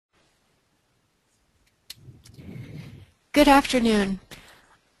Good afternoon.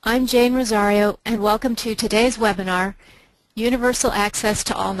 I'm Jane Rosario, and welcome to today's webinar, Universal Access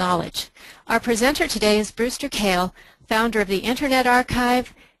to All Knowledge. Our presenter today is Brewster Kahle, founder of the Internet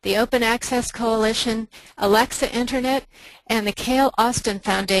Archive, the Open Access Coalition, Alexa Internet, and the Kahle Austin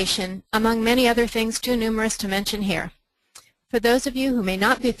Foundation, among many other things too numerous to mention here. For those of you who may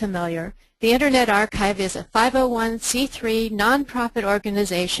not be familiar, the Internet Archive is a 501c3 nonprofit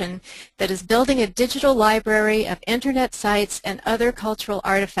organization that is building a digital library of Internet sites and other cultural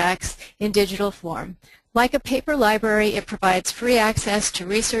artifacts in digital form. Like a paper library, it provides free access to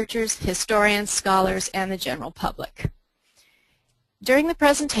researchers, historians, scholars, and the general public. During the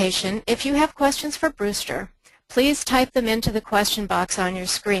presentation, if you have questions for Brewster, please type them into the question box on your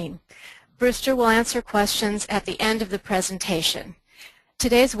screen. Brewster will answer questions at the end of the presentation.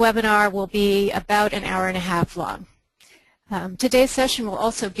 Today's webinar will be about an hour and a half long. Today's session will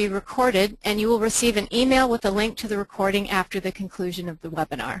also be recorded, and you will receive an email with a link to the recording after the conclusion of the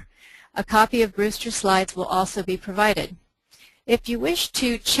webinar. A copy of Brewster's slides will also be provided. If you wish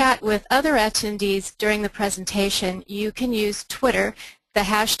to chat with other attendees during the presentation, you can use Twitter. The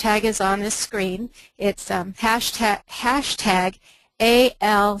hashtag is on this screen. It's hashtag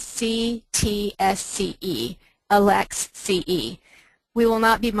ALCTSCE, ALCTS. We will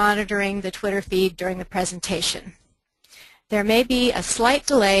not be monitoring the Twitter feed during the presentation. There may be a slight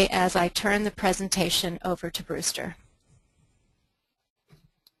delay as I turn the presentation over to Brewster.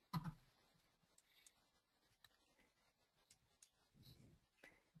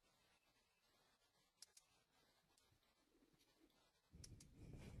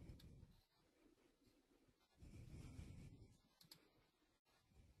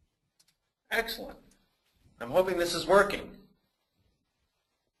 Excellent. I'm hoping this is working.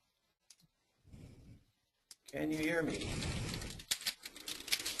 Can you hear me?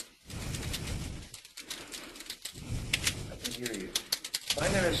 I can hear you. I'm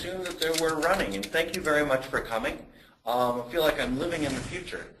going to assume that we're running, and thank you very much for coming. I feel like I'm living in the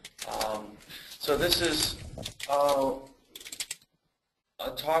future. So this is a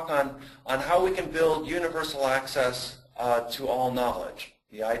talk on how we can build universal access to all knowledge.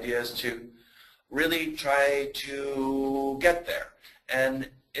 The idea is to really try to get there. And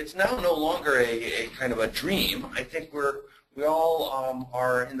it's now no longer a kind of a dream. I think we all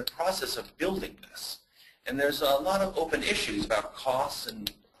are in the process of building this. And there's a lot of open issues about costs and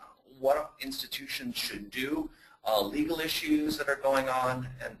what institutions should do, legal issues that are going on,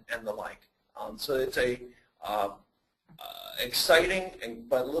 and the like. So it's a exciting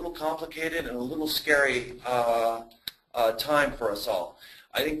but a little complicated and a little scary time for us all.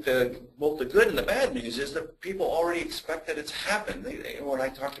 I think both the good and the bad news is that people already expect that it's happened. When I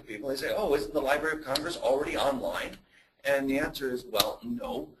talk to people, they say, oh, isn't the Library of Congress already online? And the answer is, well,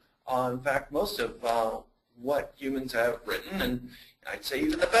 no. In fact, most of what humans have written, and I'd say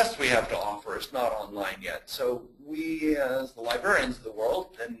even the best we have to offer, is not online yet. So we, as the librarians of the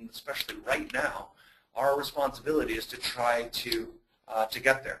world, and especially right now, our responsibility is to try to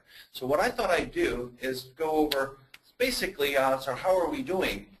get there. So what I thought I'd do is go over basically, so how are we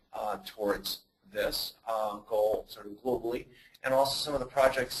doing towards this goal sort of globally, and also some of the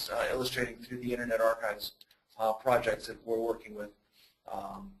projects illustrating through the Internet Archives projects that we're working with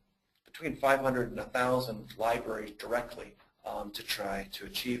between 500 and 1,000 libraries directly to try to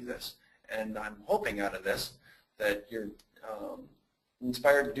achieve this. And I'm hoping out of this that you're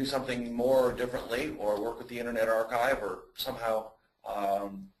inspired to do something more or differently, or work with the Internet Archive, or somehow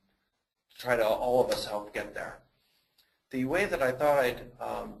try to all of us help get there. The way that I thought I'd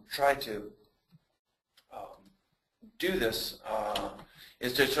try to do this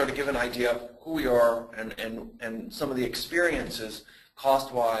is to sort of give an idea of who we are and some of the experiences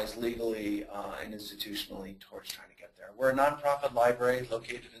cost-wise, legally, and institutionally towards trying to get there. We're a nonprofit library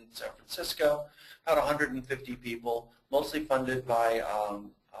located in San Francisco, about 150 people, mostly funded by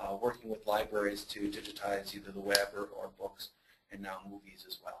working with libraries to digitize either the web or books, and now movies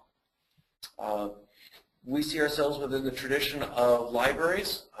as well. We see ourselves within the tradition of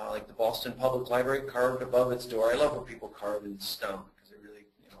libraries, like the Boston Public Library carved above its door. I love when people carve in stone, because they really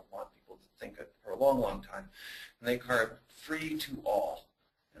want people to think it for a long, long time. And they carve free to all.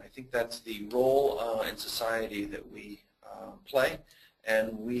 And I think that's the role in society that we play,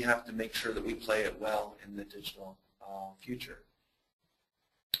 and we have to make sure that we play it well in the digital future.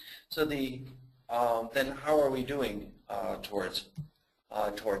 So then how are we doing towards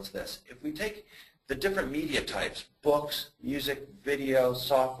this? If we take the different media types, books, music, video,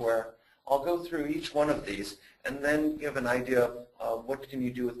 software, I'll go through each one of these and then give an idea of what can you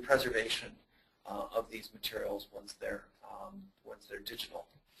do with preservation of these materials once they're digital.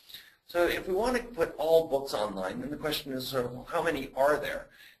 So if we want to put all books online, then the question is sort of, well, how many are there?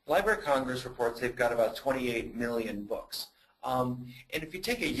 The Library of Congress reports they've got about 28 million books. And if you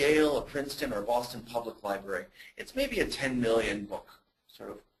take a Yale, a Princeton, or a Boston Public Library, it's maybe a 10 million book sort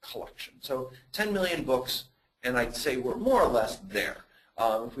of collection. So 10 million books, and I'd say we're more or less there.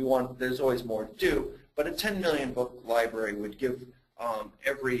 If we want, there's always more to do, but a 10 million book library would give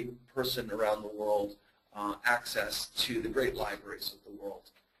every person around the world access to the great libraries of the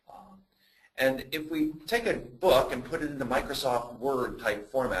world. And if we take a book and put it into Microsoft Word type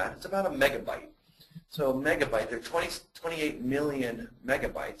format, it's about a megabyte. So megabyte, there are 28 million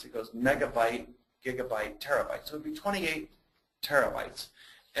megabytes. It goes megabyte, gigabyte, terabyte. So it would be 28 terabytes.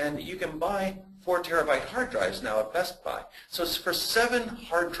 And you can buy 4 terabyte hard drives now at Best Buy. So for 7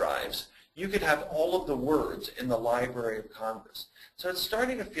 hard drives, you could have all of the words in the Library of Congress. So it's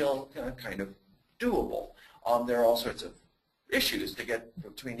starting to feel kind of doable. There are all sorts of issues to get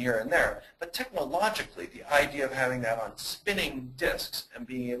between here and there. But technologically, the idea of having that on spinning disks and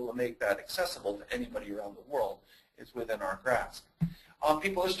being able to make that accessible to anybody around the world is within our grasp.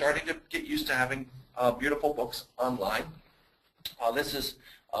 People are starting to get used to having beautiful books online. This is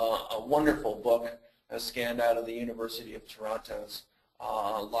a wonderful book scanned out of the University of Toronto's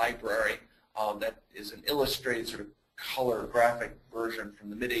library that is an illustrated sort of color graphic version from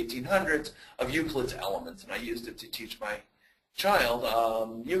the mid-1800s of Euclid's Elements, and I used it to teach my child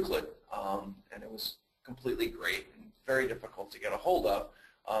Euclid, and it was completely great and very difficult to get a hold of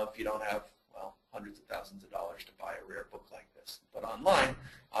if you don't have, well, hundreds of thousands of dollars to buy a rare book like this. But online,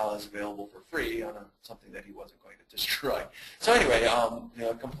 it's available for free on something that he wasn't going to destroy. So anyway, you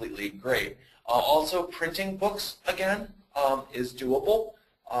know, completely great. Also, printing books, again, is doable.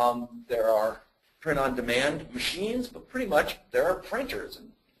 There are print-on-demand machines, but pretty much there are printers.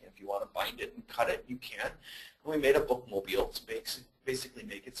 And if you want to bind it and cut it, you can. And we made a bookmobile to basically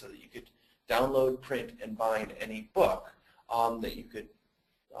make it so that you could download, print, and bind any book that you could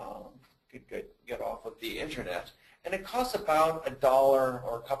get off of the internet. And it costs about $1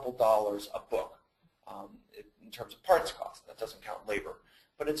 or a couple dollars a book in terms of parts cost. That doesn't count labor.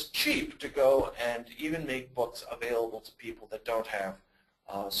 But it's cheap to go and even make books available to people that don't have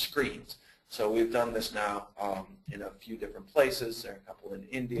screens. So we've done this now in a few different places. There are a couple in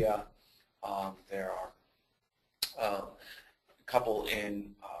India. There are a couple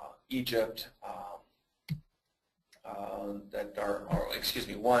in Egypt that are, excuse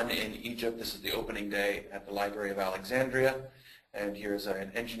me, one in Egypt. This is the opening day at the Library of Alexandria. And here's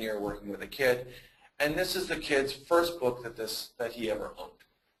an engineer working with a kid. And this is the kid's first book that he ever owned.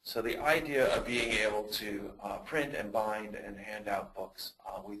 So the idea of being able to print and bind and hand out books,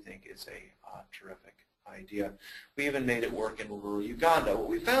 we think is a terrific idea. We even made it work in rural Uganda. What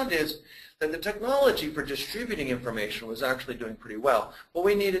we found is that the technology for distributing information was actually doing pretty well. What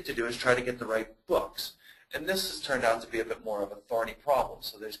we needed to do is try to get the right books. And this has turned out to be a bit more of a thorny problem.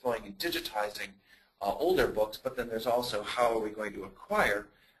 So there's going and digitizing older books, but then there's also how are we going to acquire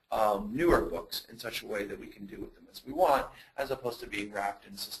newer books in such a way that we can do with them as we want, as opposed to being wrapped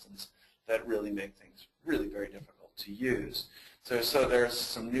in systems that really make things really very difficult to use. So there's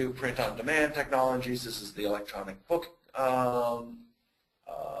some new print-on-demand technologies. This is the electronic book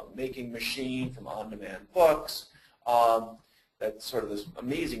making machine from on-demand books. That's sort of this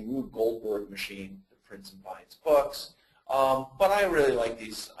amazing Rube Goldberg machine that prints and binds books. But I really like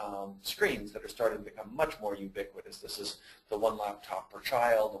these screens that are starting to become much more ubiquitous. This is the 1 laptop per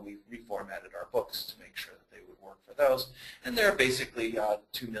child, and we reformatted our books to make sure that they would work for those. And there are basically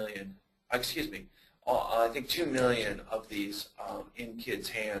 2 million, excuse me, I think 2 million of these in kids'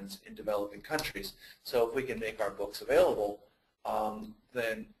 hands in developing countries. So if we can make our books available,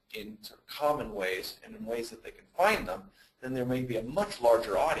 then in sort of common ways and in ways that they can find them, then there may be a much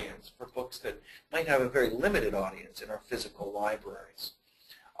larger audience for books that might have a very limited audience in our physical libraries.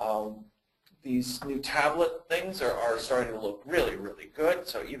 These new tablet things are starting to look really, really good.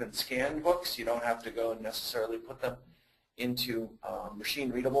 So even scanned books, you don't have to go and necessarily put them into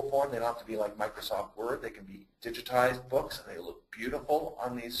machine-readable form. They don't have to be like Microsoft Word. They can be digitized books, and they look beautiful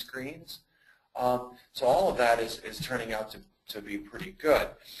on these screens. So all of that is turning out to be pretty good.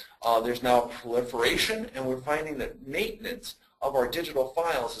 There's now proliferation, and we're finding that maintenance of our digital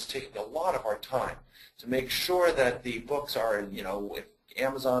files is taking a lot of our time to make sure that the books are in, you know, if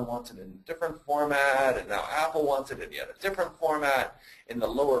Amazon wants it in a different format, and now Apple wants it in yet a different format. In the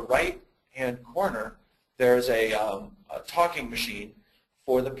lower right-hand corner, there's a talking machine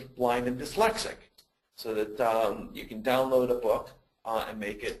for the blind and dyslexic, so that you can download a book and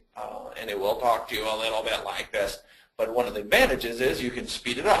make it, and it will talk to you a little bit like this. But one of the advantages is you can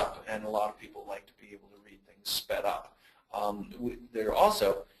speed it up, and a lot of people like to be able to read things sped up. There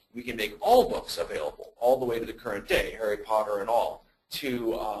also, we can make all books available, all the way to the current day, Harry Potter and all,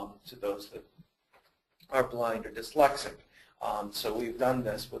 to those that are blind or dyslexic. So we've done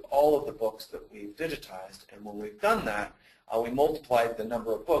this with all of the books that we've digitized, and when we've done that, we multiplied the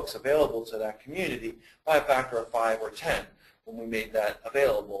number of books available to that community by a factor of 5 or 10 when we made that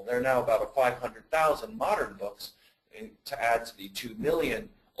available. There are now about 500,000 modern books to add to the 2 million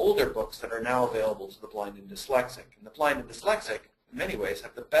older books that are now available to the blind and dyslexic. And the blind and dyslexic, in many ways,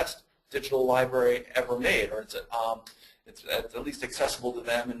 have the best digital library ever made, or it's at least accessible to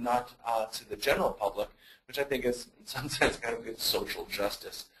them and not to the general public, which I think is, in some sense, kind of good social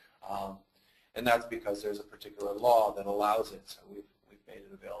justice. And that's because there's a particular law that allows it, so we've made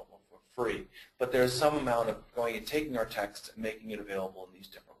it available for free. But there's some amount of going and taking our text and making it available in these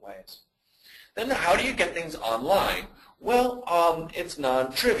different ways. Then how do you get things online? Well, it's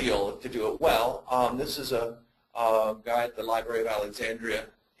non-trivial to do it well. This is a guy at the Library of Alexandria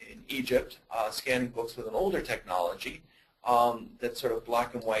in Egypt scanning books with an older technology that's sort of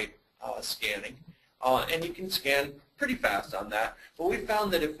black and white scanning. And you can scan pretty fast on that. But we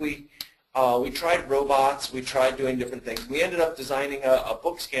found that if we tried robots, we tried doing different things. We ended up designing a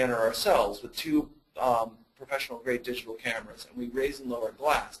book scanner ourselves with 2 professional-grade digital cameras, and we raise and lower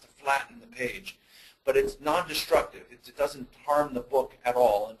glass to flatten the page. But it's non-destructive. It doesn't harm the book at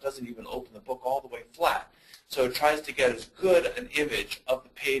all. It doesn't even open the book all the way flat. So it tries to get as good an image of the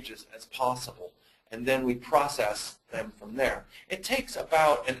pages as possible, and then we process them from there. It takes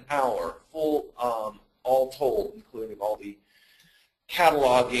about an hour, full, all told, including all the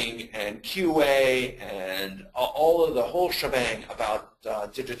cataloging and QA and all of the whole shebang about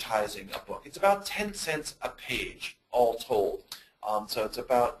digitizing a book. It's about 10 cents a page, all told. So it's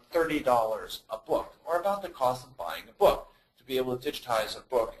about $30 a book, or about the cost of buying a book, to be able to digitize a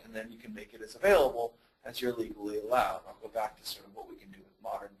book, and then you can make it as available as you're legally allowed. I'll go back to sort of what we can do with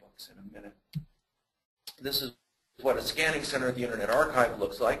modern books in a minute. This is what a scanning center at the Internet Archive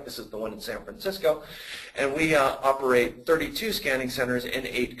looks like. This is the one in San Francisco. And we operate 32 scanning centers in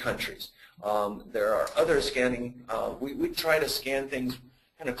 8 countries. There are other scanning, we try to scan things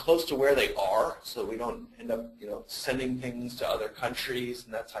kind of close to where they are, so we don't end up sending things to other countries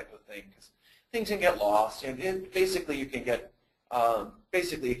and that type of thing, because things can get lost. And basically you can get,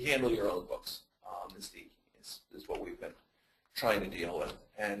 basically you handle your own books is what we've been trying to deal with.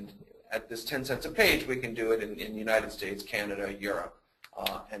 And at this 10 cents a page, we can do it in the United States, Canada, Europe,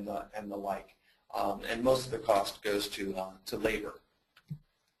 and the like. And most of the cost goes to labor.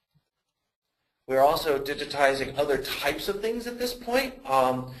 We're also digitizing other types of things at this point.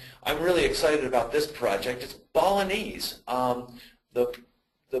 I'm really excited about this project. It's Balinese.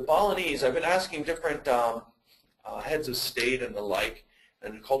 The Balinese, I've been asking different heads of state and the like,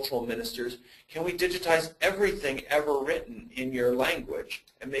 and cultural ministers, can we digitize everything ever written in your language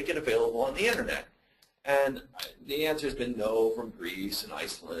and make it available on the internet? And the answer has been no from Greece and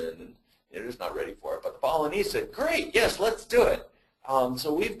Iceland, and they're just not ready for it. But the Balinese said, great, yes, let's do it.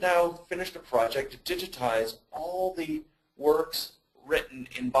 So we've now finished a project to digitize all the works written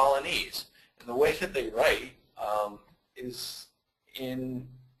in Balinese. And the way that they write is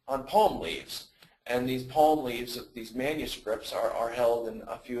on palm leaves. And these palm leaves, these manuscripts, are held in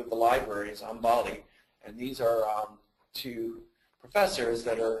a few of the libraries on Bali. And these are 2 professors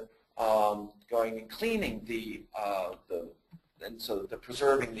that are going and cleaning and so they're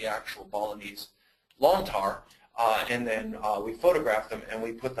preserving the actual Balinese lontar. And then we photograph them and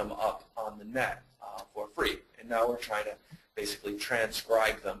we put them up on the net for free. And now we're trying to basically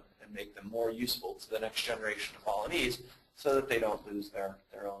transcribe them and make them more useful to the next generation of Balinese, so that they don't lose their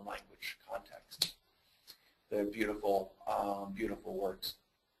own language context. They're beautiful, beautiful works.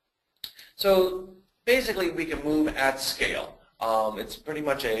 So basically we can move at scale. It's pretty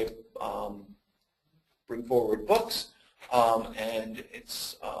much a bring forward books, and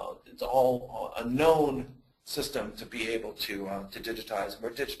it's all a known system to be able to digitize. We're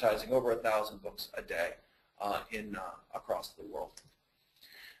digitizing over 1,000 books a day across the world.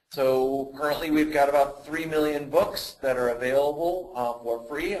 So currently we've got about 3 million books that are available for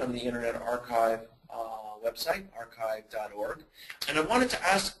free on the Internet Archive website, archive.org. And I wanted to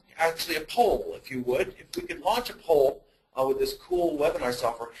ask actually a poll, if you would, if we could launch a poll with this cool webinar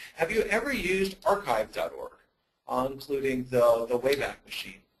software. Have you ever used archive.org, including the Wayback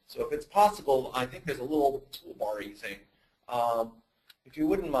Machine? So if it's possible, I think there's a little toolbar-y thing. If you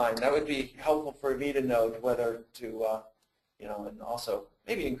wouldn't mind, that would be helpful for me to know whether to, and also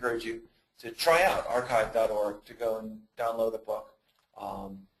maybe encourage you to try out archive.org, to go and download the book,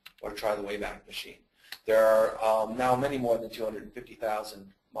 or try the Wayback Machine. There are now many more than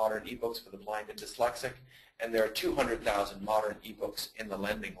 250,000 modern ebooks for the blind and dyslexic, and there are 200,000 modern ebooks in the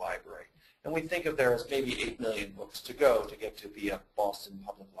lending library. And we think of there as maybe 8 million books to go to get to be a Boston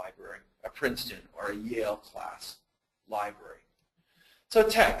Public Library, a Princeton, or a Yale class library. So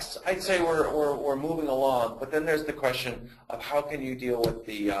text, I'd say we're moving along, but then there's the question of how can you deal with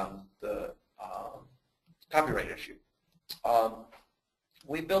the copyright issue.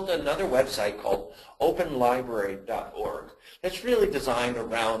 We built another website called openlibrary.org that's really designed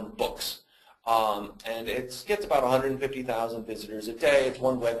around books. And it gets about 150,000 visitors a day. It's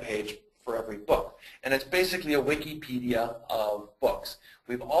one web page for every book. And it's basically a Wikipedia of books.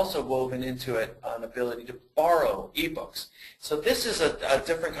 We've also woven into it an ability to borrow ebooks. So this is a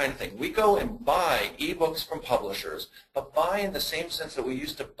different kind of thing. We go and buy ebooks from publishers, but buy in the same sense that we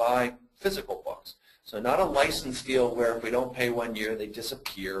used to buy physical books. So not a license deal where if we don't pay 1 year, they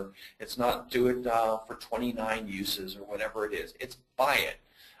disappear. It's not do it for 29 uses or whatever it is. It's buy it.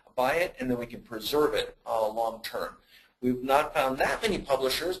 Buy it, and then we can preserve it long term. We've not found that many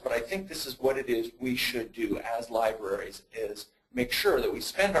publishers, but I think this is what it is we should do as libraries, is make sure that we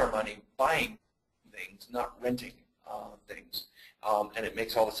spend our money buying things, not renting things. And it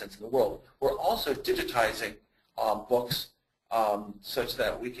makes all the sense in the world. We're also digitizing books such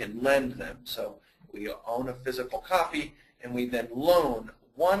that we can lend them. So we own a physical copy, and we then loan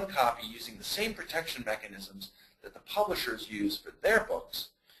one copy using the same protection mechanisms that the publishers use for their books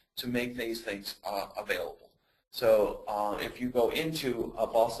to make these things available. So if you go into a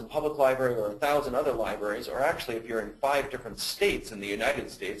Boston Public Library or 1,000 other libraries, or actually if you're in 5 different states in the United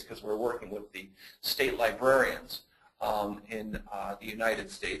States, because we're working with the state librarians in the United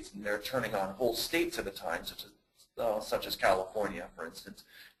States, and they're turning on whole states at a time, such as California, for instance.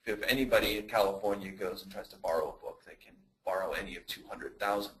 If anybody in California goes and tries to borrow a book, they can borrow any of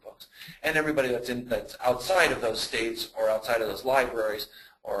 200,000 books. And everybody that's outside of those states or outside of those libraries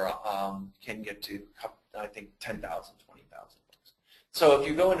or can get to, I think, 10,000, 20,000 books. So if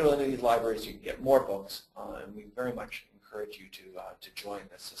you go into one of these libraries, you can get more books, and we very much encourage you to join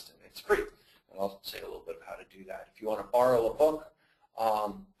this system. It's free, and I'll say a little bit of how to do that. If you want to borrow a book,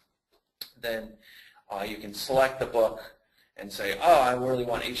 then you can select the book and say, oh, I really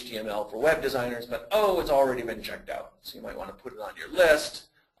want HTML for web designers, but oh, it's already been checked out. So you might want to put it on your list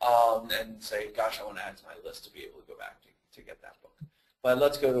and say, gosh, I want to add to my list to be able to go back to get that book. But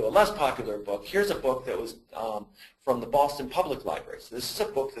let's go to a less popular book. Here's a book that was from the Boston Public Library. So this is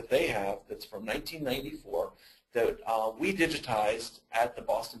a book that they have that's from 1994 that we digitized at the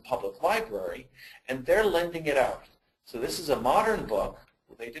Boston Public Library, and they're lending it out. So this is a modern book.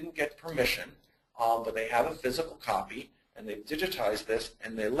 They didn't get permission, but they have a physical copy, and they've digitized this,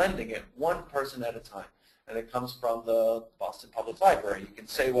 and they're lending it one person at a time. And it comes from the Boston Public Library. You can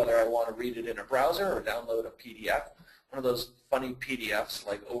say whether I want to read it in a browser or download a PDF. One of those funny PDFs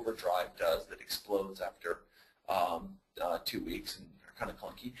like Overdrive does that explodes after 2 weeks and are kind of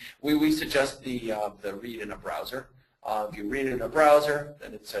clunky. We suggest the read in a browser. If you read it in a browser,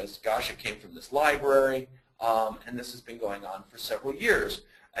 then it says, gosh, it came from this library, and this has been going on for several years.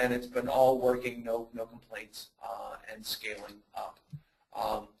 And it's been all working, no complaints, and scaling up.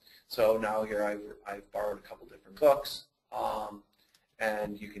 So now here I've borrowed a couple different books,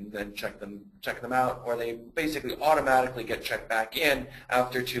 and you can then check them out, or they basically automatically get checked back in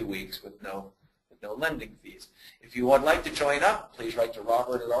after 2 weeks with no lending fees. If you would like to join up, please write to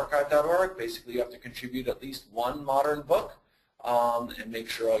robert@archive.org. Basically, you have to contribute at least one modern book, and make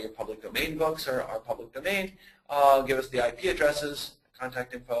sure all your public domain books are public domain. Give us the IP addresses,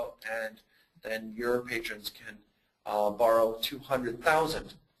 contact info, and then your patrons can borrow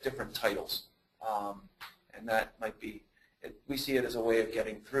 200,000 different titles. And that might be, we see it as a way of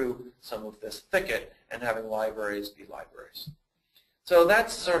getting through some of this thicket and having libraries be libraries. So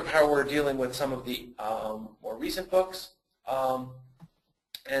that's sort of how we're dealing with some of the more recent books.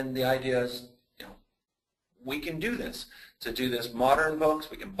 And the idea is, we can do this. To do this, modern books,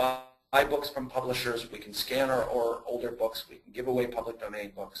 we can buy books from publishers, we can scan our older books, we can give away public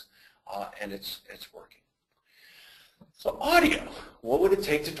domain books, and it's working. So audio, what would it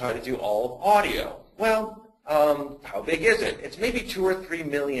take to try to do all of audio? Well, how big is it? It's maybe 2 or 3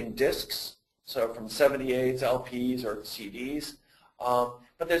 million discs, so from 78s, LPs, or CDs.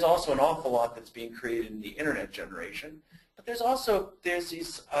 But there's also an awful lot that's being created in the internet generation. But there's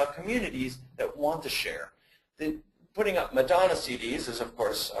these communities that want to share. Putting up Madonna CDs is, of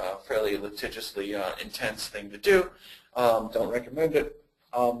course, a fairly litigiously intense thing to do. Don't recommend it.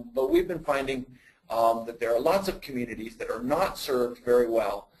 But we've been finding that there are lots of communities that are not served very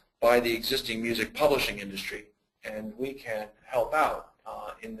well by the existing music publishing industry, and we can help out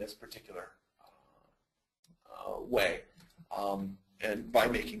in this particular way. and by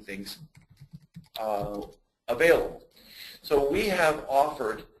making things available. So we have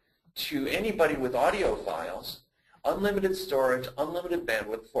offered to anybody with audio files unlimited storage, unlimited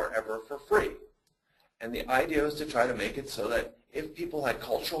bandwidth forever for free. And the idea is to try to make it so that if people had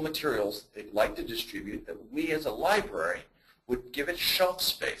cultural materials they'd like to distribute, that we as a library would give it shelf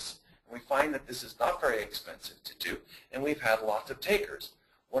space. And we find that this is not very expensive to do, and we've had lots of takers.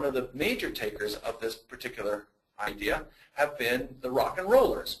 One of the major takers of this particular idea have been the rock and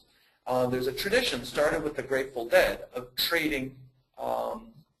rollers. There's a tradition started with the Grateful Dead of trading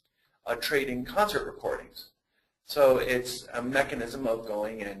concert recordings. So it's a mechanism of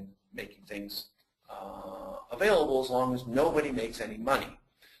going and making things available as long as nobody makes any money.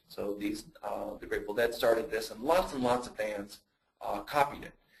 So the Grateful Dead started this, and lots of bands copied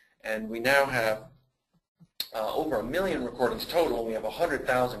it. And we now have over 1 million recordings total, and we have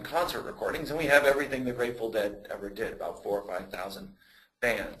 100,000 concert recordings, and we have everything the Grateful Dead ever did, about 4,000 or 5,000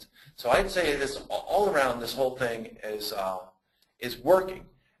 bands. So I'd say this all around, this whole thing is working.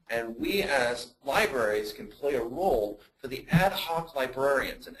 And we as libraries can play a role for the ad hoc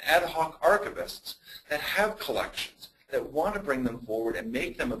librarians and ad hoc archivists that have collections, that want to bring them forward and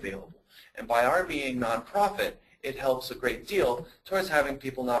make them available. And by our being nonprofit, it helps a great deal towards having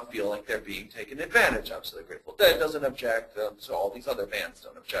people not feel like they're being taken advantage of. So the Grateful Dead doesn't object, so all these other bands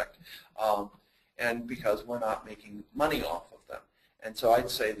don't object, and because we're not making money off of them. And so I'd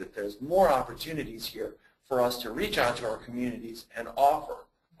say that there's more opportunities here for us to reach out to our communities and offer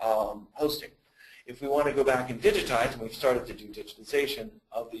hosting. If we want to go back and digitize, and we've started to do digitization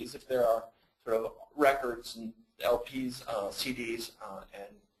of these, if there are sort of records and LPs, CDs,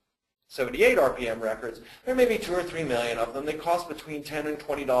 and 78 RPM records, there may be 2 or 3 million of them. They cost between $10 and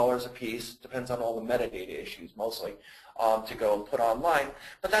 $20 a piece, depends on all the metadata issues mostly, to go and put online.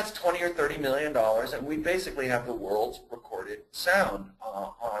 But that's $20 or $30 million, and we basically have the world's recorded sound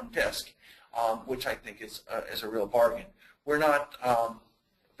on disk, which I think is a real bargain. We're not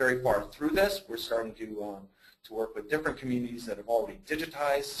very far through this. We're starting to work with different communities that have already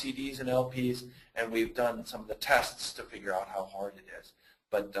digitized CDs and LPs, and we've done some of the tests to figure out how hard it is.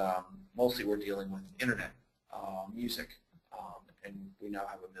 But mostly we're dealing with internet music, and we now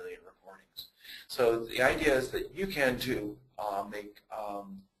have 1 million recordings. So the idea is that you can too make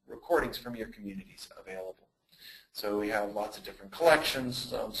recordings from your communities available. So we have lots of different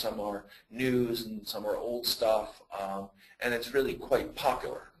collections. Some are news and some are old stuff, and it's really quite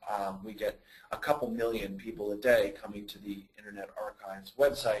popular. We get a couple million people a day coming to the Internet Archive's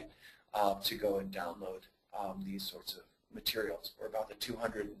website to go and download these sorts of materials. We're about the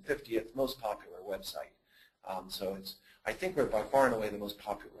 250th most popular website. So I think we're by far and away the most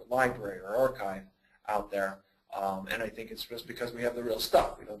popular library or archive out there, and I think it's just because we have the real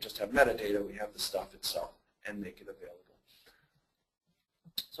stuff. We don't just have metadata, we have the stuff itself and make it available.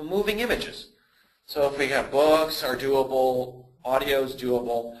 So moving images. So if we have books are doable, audio is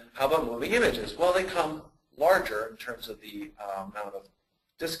doable, how about moving images? Well, they come larger in terms of the amount of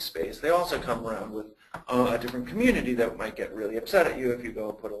disk space. They also come around with a different community that might get really upset at you if you go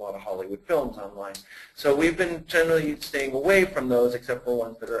and put a lot of Hollywood films online. So we've been generally staying away from those except for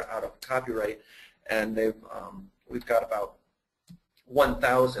ones that are out of copyright, and we've got about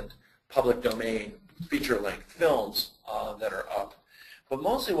 1,000 public domain feature-length films that are up. But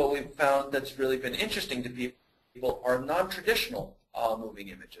mostly what we've found that's really been interesting to people are non-traditional moving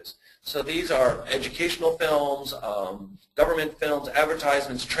images. So these are educational films, government films,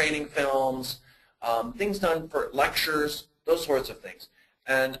 advertisements, training films, things done for lectures, those sorts of things.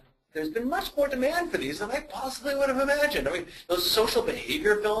 And there's been much more demand for these than I possibly would have imagined. I mean, those social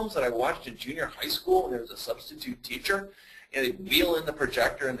behavior films that I watched in junior high school when there was a substitute teacher, and they'd wheel in the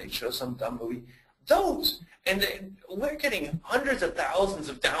projector and they'd show some dumb movie. Those. And we're getting hundreds of thousands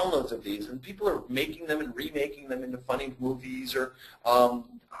of downloads of these, and people are making them and remaking them into funny movies, or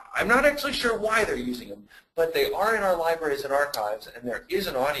I'm not actually sure why they're using them, but they are in our libraries and archives, and there is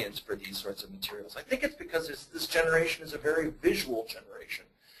an audience for these sorts of materials. I think it's because this generation is a very visual generation,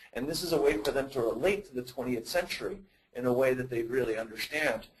 and this is a way for them to relate to the 20th century in a way that they really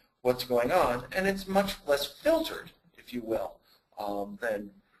understand what's going on, and it's much less filtered, if you will,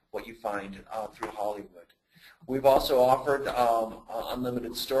 than what you find through Hollywood. We've also offered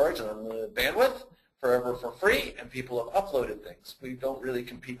unlimited storage and unlimited bandwidth forever for free, and people have uploaded things. We don't really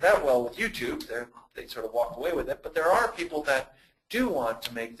compete that well with YouTube. They sort of walk away with it, but there are people that do want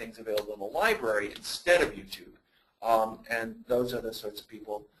to make things available in the library instead of YouTube, and those are the sorts of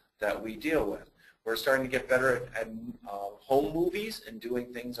people that we deal with. We're starting to get better at home movies and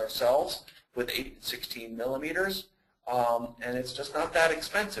doing things ourselves with 8 and 16 millimeters. And it's just not that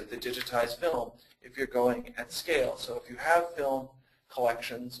expensive to digitize film if you're going at scale. So if you have film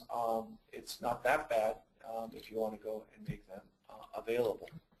collections, it's not that bad if you want to go and make them available.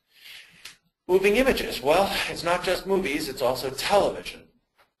 Moving images. Well, it's not just movies, it's also television.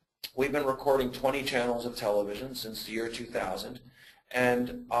 We've been recording 20 channels of television since the year 2000,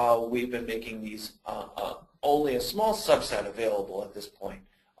 and we've been making these only a small subset available at this point.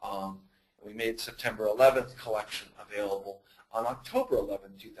 We made September 11th collection available on October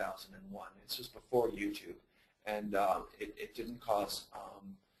 11, 2001. It's just before YouTube, and it didn't cause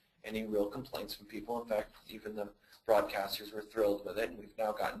any real complaints from people. In fact, even the broadcasters were thrilled with it, and we've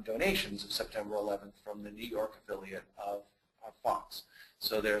now gotten donations of September 11th from the New York affiliate of Fox.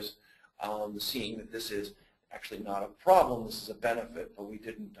 So there's seeing that this is actually not a problem, this is a benefit, but we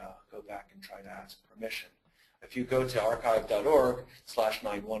didn't go back and try to ask permission. If you go to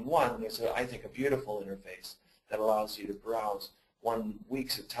archive.org/911, there's, I think, a beautiful interface that allows you to browse 1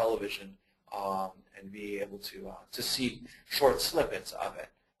 week's of television and be able to see short snippets of it.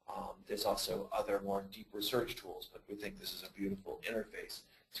 There's also other more deep research tools, but we think this is a beautiful interface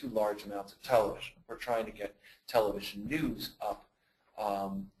to large amounts of television. We're trying to get television news up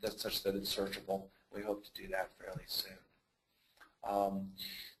that's such that it's searchable. We hope to do that fairly soon.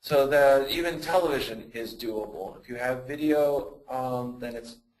 So even television is doable. If you have video, then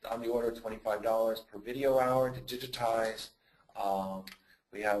it's on the order of $25 per video hour to digitize.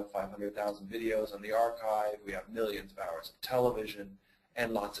 We have 500,000 videos on the archive. We have millions of hours of television,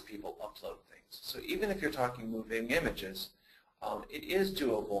 and lots of people upload things. So even if you're talking moving images, it is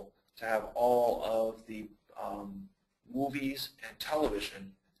doable to have all of the movies and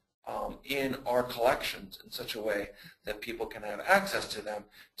television in our collections in such a way that people can have access to them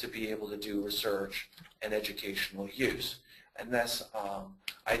to be able to do research and educational use. And this,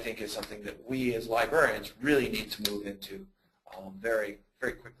 I think, is something that we as librarians really need to move into very,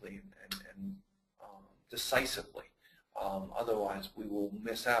 very quickly and decisively. Otherwise, we will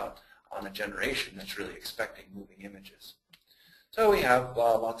miss out on a generation that's really expecting moving images. So we have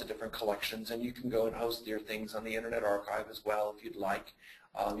lots of different collections, and you can go and host your things on the Internet Archive as well if you'd like.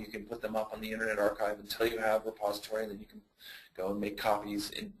 You can put them up on the Internet Archive until you have a repository, and then you can go and make copies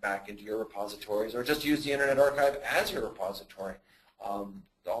back into your repositories, or just use the Internet Archive as your repository.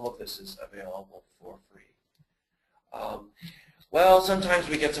 All of this is available for free. Well, sometimes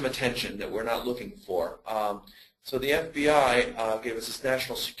we get some attention that we're not looking for. So the FBI gave us this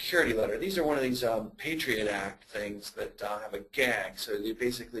national security letter. These are one of these Patriot Act things that have a gag. So they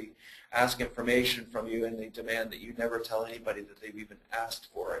basically ask information from you, and they demand that you never tell anybody that they've even asked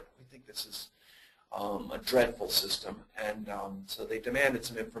for it. We think this is a dreadful system, and so they demanded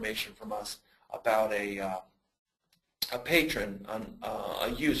some information from us about a patron, a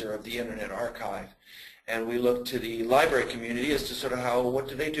user of the Internet Archive. And we looked to the library community as to sort of what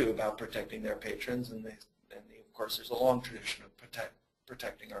do they do about protecting their patrons, and of course there's a long tradition of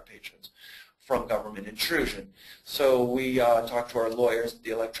protecting our patrons from government intrusion. So we talked to our lawyers at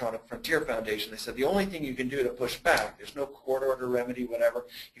the Electronic Frontier Foundation. They said the only thing you can do to push back, there's no court order remedy, whatever,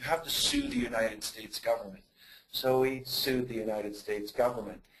 you have to sue the United States government. So we sued the United States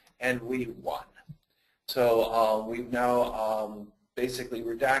government, and we won. So we've now basically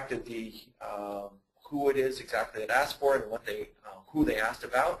redacted the who it is exactly that asked for it and what who they asked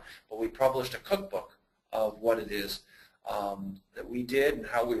about, but we published a cookbook of what it is that we did and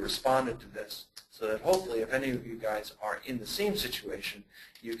how we responded to this, so that hopefully if any of you guys are in the same situation,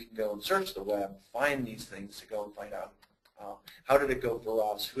 you can go and search the web, find these things to go and find out how did it go for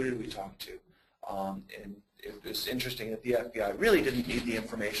us, who did we talk to. And it was interesting that the FBI really didn't need the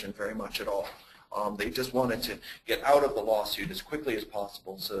information very much at all. They just wanted to get out of the lawsuit as quickly as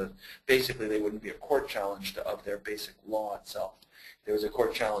possible, so that basically they wouldn't be a court challenge of their basic law itself. There was a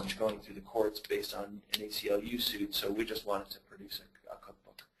court challenge going through the courts based on an ACLU suit, so we just wanted to produce a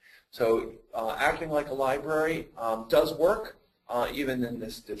cookbook. So acting like a library does work, even in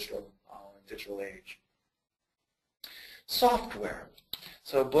this digital age. Software.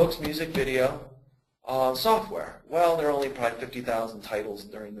 So books, music, video. Software. Well, there are only probably 50,000 titles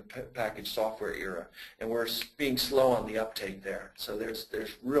during the packaged software era, and we're being slow on the uptake there. So there's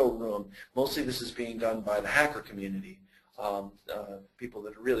real room. Mostly this is being done by the hacker community, people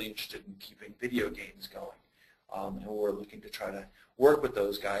that are really interested in keeping video games going. And we're looking to try to work with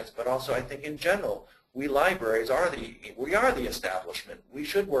those guys. But also, I think in general, we libraries are the establishment. We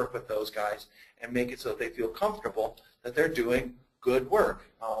should work with those guys and make it so that they feel comfortable that they're doing good work.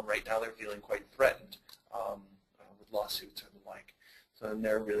 Right now they're feeling quite threatened with lawsuits or the like. So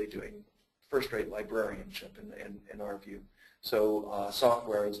they're really doing first-rate librarianship in our view. So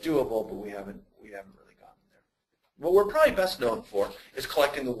software is doable, but we haven't really gotten there. What we're probably best known for is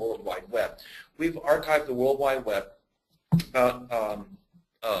collecting the World Wide Web. We've archived the World Wide Web about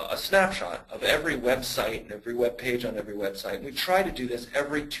a snapshot of every website and every web page on every website. And we try to do this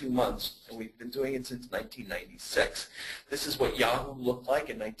every 2 months, and we've been doing it since 1996. This is what Yahoo looked like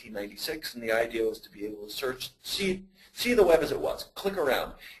in 1996, and the idea was to be able to search, see the web as it was, click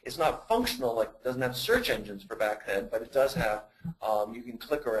around. It's not functional, like it doesn't have search engines for back then, but it does have, you can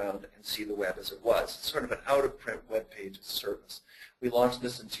click around and see the web as it was. It's sort of an out-of-print web page service. We launched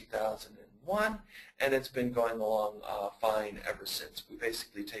this in 2001, and it's been going along fine ever since. We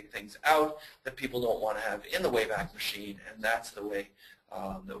basically take things out that people don't want to have in the Wayback Machine, and that's the way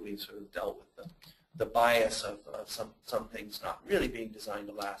that we've sort of dealt with the bias of some things not really being designed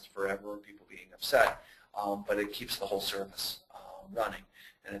to last forever or people being upset, but it keeps the whole service running,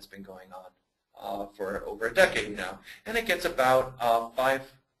 and it's been going on for over a decade now. And it gets about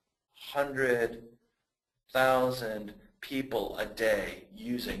 500,000 people a day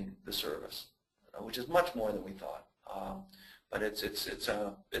using the service, which is much more than we thought. But it's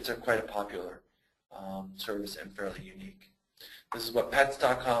quite a popular service and fairly unique. This is what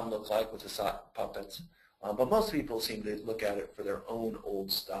pets.com looked like with the sock puppets, but most people seem to look at it for their own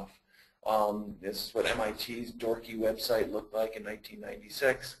old stuff. This is what MIT's dorky website looked like in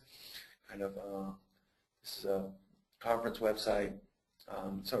 1996. Kind of, this is a conference website.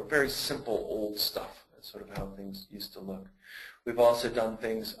 So very simple old stuff. That's sort of how things used to look. We've also done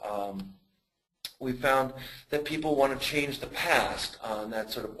things, we found that people want to change the past in that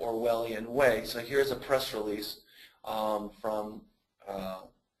sort of Orwellian way. So here's a press release from,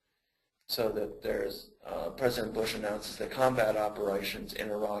 so that there's, President Bush announces that combat operations in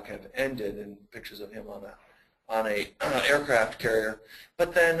Iraq have ended, and pictures of him on a aircraft carrier.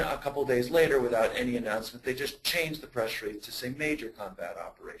 But then a couple days later, without any announcement, they just changed the press release to say major combat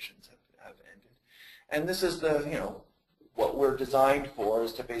operations have ended. And this is the, what we're designed for,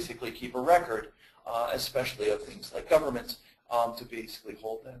 is to basically keep a record, especially of things like governments, to basically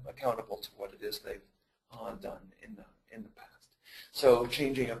hold them accountable to what it is they've done in the past. So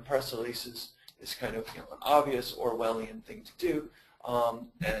changing of press releases is kind of an obvious Orwellian thing to do,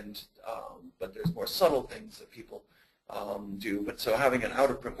 but there's more subtle things that people do. But so having an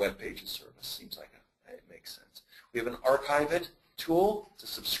out-of-print web pages service seems like it makes sense. We have an archive it tool. It's a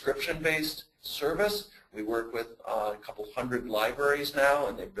subscription-based service. We work with a couple hundred libraries now,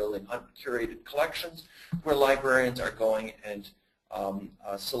 and they're building curated collections where librarians are going and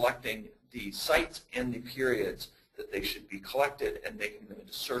selecting the sites and the periods that they should be collected and making them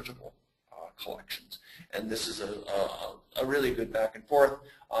into searchable collections. And this is a really good back and forth,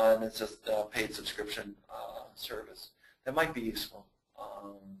 and it's a paid subscription service that might be useful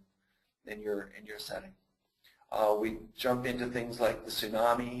in your setting. We jump into things like the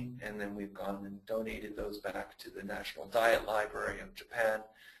tsunami, and then we've gone and donated those back to the National Diet Library of Japan.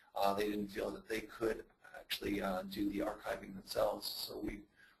 They didn't feel that they could actually do the archiving themselves, so we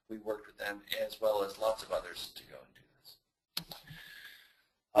worked with them as well as lots of others to go and do this.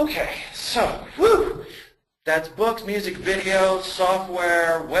 Okay, so that's books, music, video,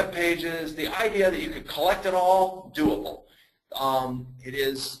 software, web pages. The idea that you could collect it all, doable. It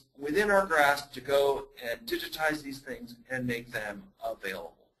is within our grasp to go and digitize these things and make them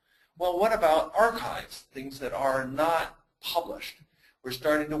available. Well, what about archives, things that are not published? We're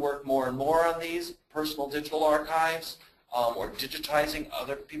starting to work more and more on these personal digital archives, or digitizing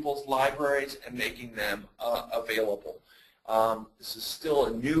other people's libraries and making them available. This is still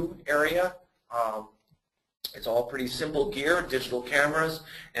a new area. It's all pretty simple gear, digital cameras,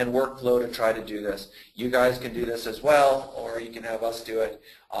 and workflow to try to do this. You guys can do this as well, or you can have us do it.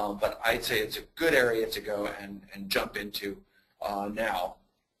 But I'd say it's a good area to go and jump into now,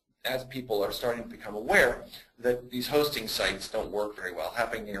 as people are starting to become aware that these hosting sites don't work very well.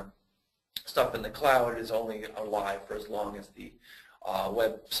 Having your stuff in the cloud is only alive for as long as the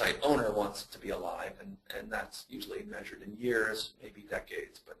website owner wants it to be alive, and that's usually measured in years, maybe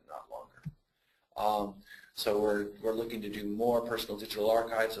decades, but not longer. So we're looking to do more personal digital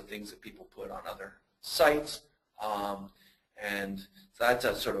archives of things that people put on other sites, and that's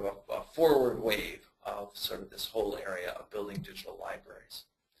a sort of a forward wave of sort of this whole area of building digital libraries.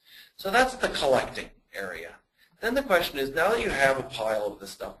 So that's the collecting area. Then the question is, now that you have a pile of this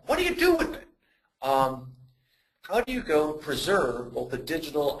stuff, what do you do with it? How do you go preserve both the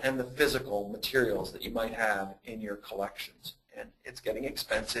digital and the physical materials that you might have in your collections? And it's getting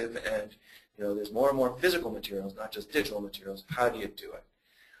expensive, and there's more and more physical materials, not just digital materials. How do you do it?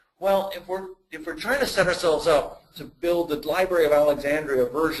 Well, if we're trying to set ourselves up to build the Library of Alexandria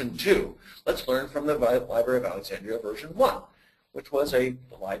version 2, let's learn from the Library of Alexandria version 1, which was a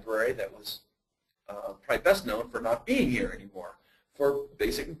library that was probably best known for not being here anymore, for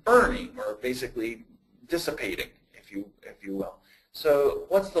basic burning or basically dissipating, if you will. So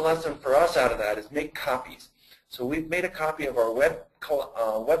what's the lesson for us out of that is make copies. So we've made a copy of our web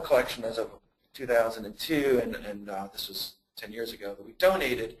collection as of 2002, and this was 10 years ago, that we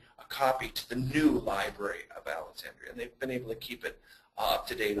donated a copy to the new Library of Alexandria, and they've been able to keep it up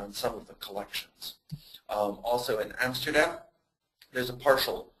to date on some of the collections. Also in Amsterdam, there's a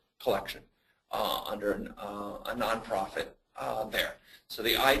partial collection under a nonprofit there. So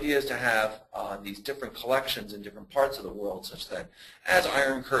the idea is to have these different collections in different parts of the world, such that as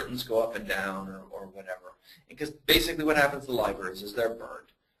iron curtains go up and down or whatever, because basically what happens to the libraries is they're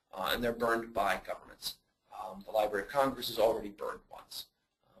burned, and they're burned by governments. The Library of Congress is already burned once.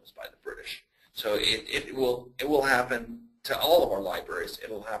 It was by the British. So it will happen to all of our libraries. It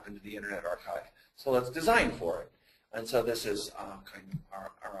will happen to the Internet Archive. So let's design for it. And so this is kind of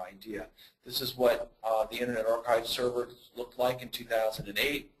our idea. This is what the Internet Archive server looked like in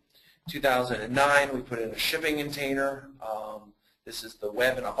 2008. 2009, we put in a shipping container. This is the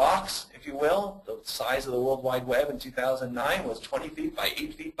web in a box, if you will. The size of the World Wide Web in 2009 was 20 feet by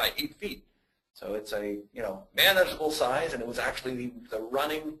 8 feet by 8 feet. So it's a manageable size, and it was actually the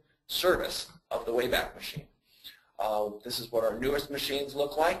running service of the Wayback Machine. This is what our newest machines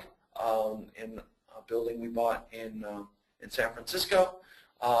look like in a building we bought in San Francisco.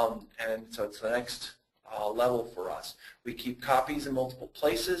 And so it's the next level for us. We keep copies in multiple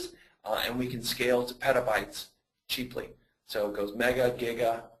places, and we can scale to petabytes cheaply. So it goes mega,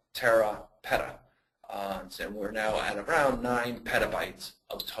 giga, tera, peta. So we're now at around 9 petabytes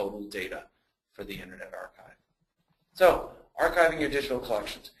of total data for the Internet Archive. So archiving your digital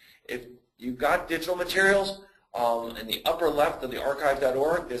collections. If you've got digital materials, in the upper left of the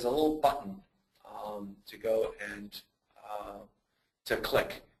archive.org, there's a little button to go and to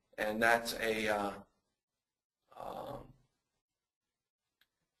click, and that's a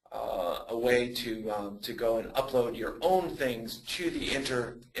way to go and upload your own things to the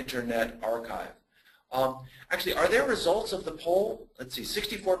Internet Archive. Actually, are there results of the poll? Let's see,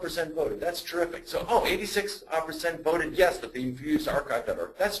 64% voted. That's terrific. So, 86% voted yes that they've used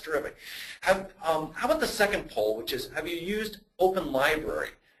archive.org. That's terrific. How about the second poll, which is, have you used Open Library?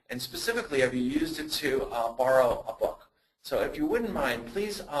 And specifically, have you used it to borrow a book? So if you wouldn't mind,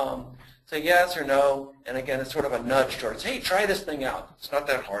 please say yes or no. And again, it's sort of a nudge towards, hey, try this thing out. It's not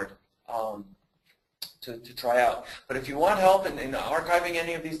that hard to try out. But if you want help in archiving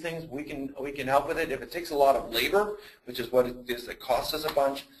any of these things, we can help with it. If it takes a lot of labor, which is what it is that costs us a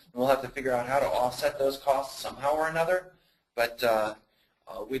bunch, we'll have to figure out how to offset those costs somehow or another. But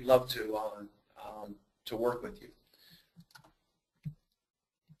we'd love to work with you.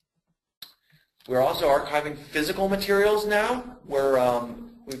 We're also archiving physical materials now.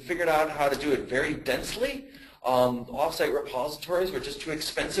 We've figured out how to do it very densely. Off-site repositories were just too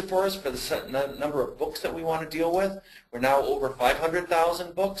expensive for us for the set number of books that we want to deal with. We're now over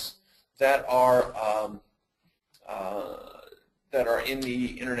 500,000 books that are in the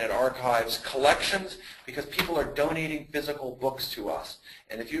Internet Archive's collections, because people are donating physical books to us.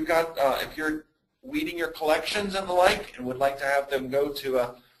 And if you're weeding your collections and the like, and would like to have them go to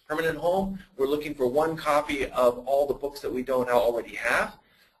a permanent home, we're looking for 1 copy of all the books that we don't already have,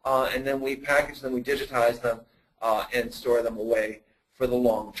 and then we package them, we digitize them, and store them away for the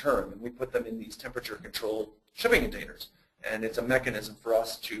long term. And we put them in these temperature-controlled shipping containers. And it's a mechanism for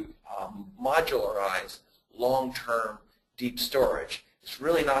us to modularize long-term deep storage. It's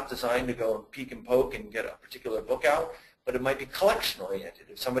really not designed to go and peek and poke and get a particular book out, but it might be collection-oriented.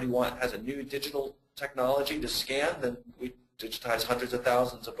 If somebody has a new digital technology to scan, then we digitize hundreds of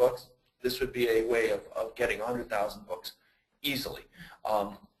thousands of books. This would be a way of getting 100,000 books easily.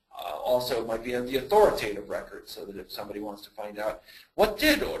 Also, it might be the authoritative record, so that if somebody wants to find out what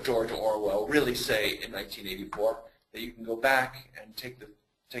did George Orwell really say in 1984, that you can go back and take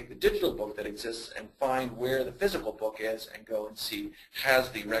the digital book that exists and find where the physical book is and go and see, has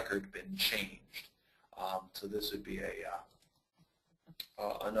the record been changed? So this would be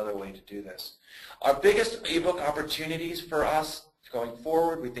another way to do this. Our biggest ebook opportunities for us going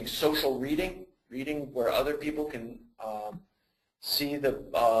forward, we think social reading where other people can see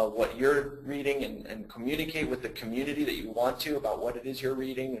what you're reading and communicate with the community that you want to about what it is you're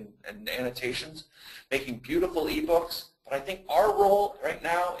reading and annotations. Making beautiful ebooks. But I think our role right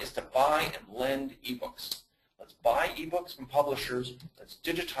now is to buy and lend ebooks. Let's buy ebooks from publishers. Let's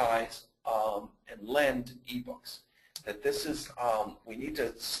digitize and lend ebooks. That this is, we need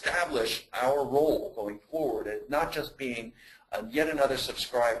to establish our role going forward as not just being yet another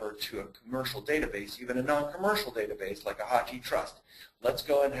subscriber to a commercial database, even a non-commercial database like a Haji Trust. Let's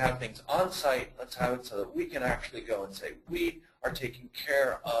go and have things on site. Let's have it so that we can actually go and say, we are taking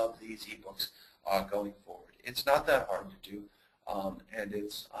care of these ebooks going forward. It's not that hard to do, and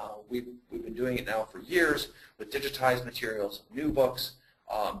we've been doing it now for years with digitized materials, new books,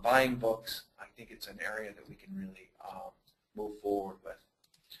 buying books. I think it's an area that we can really move forward with.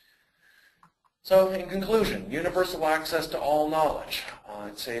 So in conclusion, universal access to all knowledge.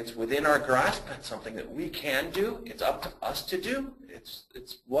 I'd say it's within our grasp. It's something that we can do. It's up to us to do.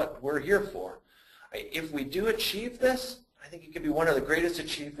 It's what we're here for. If we do achieve this, I think it could be one of the greatest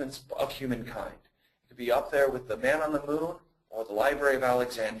achievements of humankind. It could be up there with the man on the moon or the Library of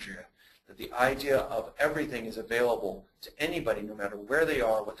Alexandria, that the idea of everything is available to anybody, no matter where they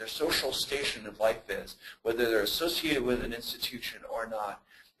are, what their social station of life is, whether they're associated with an institution or not.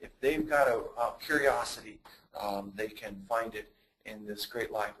 If they've got a curiosity, they can find it in this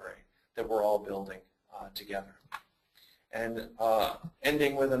great library that we're all building together. And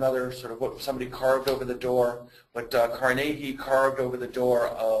ending with another sort of what somebody carved over the door, what Carnegie carved over the door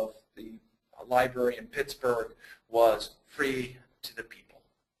of the library in Pittsburgh was free to the people.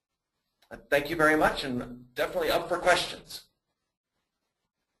 Thank you very much, and definitely up for questions.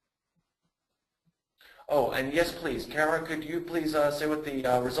 Oh, and yes, please, Kara, could you please say what the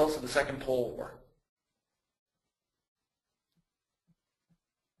results of the second poll were?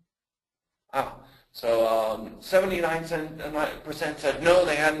 So 79% said no,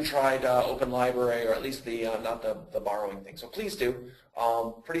 they hadn't tried Open Library, or at least not the borrowing thing. So please do.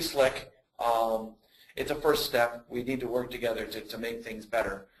 Pretty slick. It's a first step. We need to work together to make things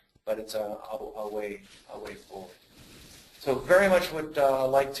better, but it's a way forward. So very much would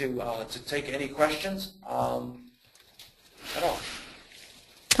like to take any questions at all.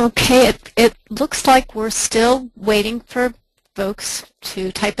 Okay, it looks like we're still waiting for folks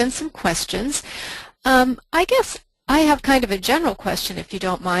to type in some questions. I guess I have kind of a general question, if you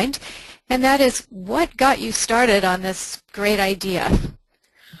don't mind, and that is, what got you started on this great idea?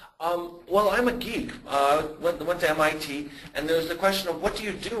 Well, I'm a geek. Went to MIT, and there's the question of what do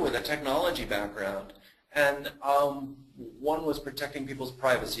you do with a technology background? And one was protecting people's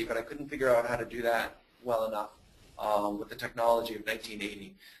privacy, but I couldn't figure out how to do that well enough with the technology of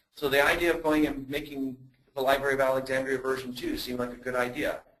 1980. So the idea of going and making the Library of Alexandria version 2 seemed like a good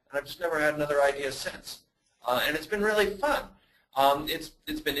idea. And I've just never had another idea since. And it's been really fun.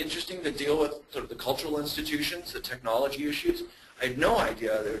 It's been interesting to deal with sort of the cultural institutions, the technology issues. I had no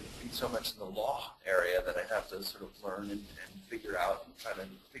idea there would be so much in the law area that I'd have to sort of learn and figure out and try to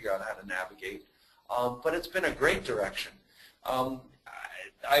figure out how to navigate. But it's been a great direction.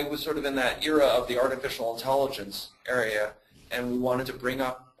 I was sort of in that era of the artificial intelligence area, and we wanted to bring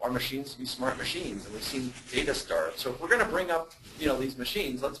up our machines to be smart machines, and we've seen data startups. So if we're going to bring up, these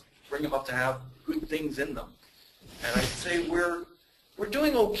machines, let's bring them up to have good things in them. And I'd say we're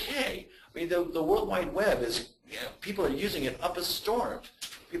doing okay. I mean, the World Wide Web is, people are using it up a storm.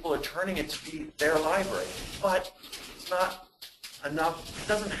 People are turning it to be their library, but it's not enough. It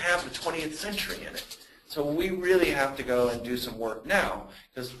doesn't have the 20th century in it. So we really have to go and do some work now,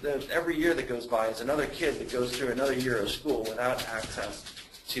 because every year that goes by is another kid that goes through another year of school without access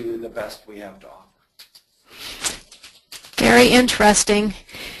to the best we have to offer. Very interesting,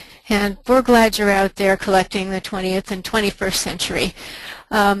 and we're glad you're out there collecting the 20th and 21st century.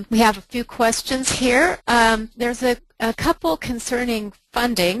 We have a few questions here. There's a couple concerning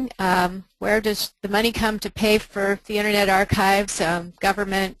funding. Where does the money come to pay for the Internet Archives,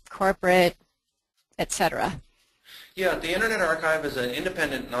 government, corporate, etc.? Yeah, the Internet Archive is an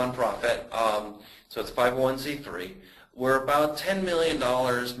independent nonprofit, so it's 501c3. We're about $10 million,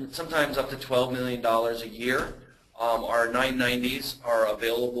 sometimes up to $12 million a year. Our 990s are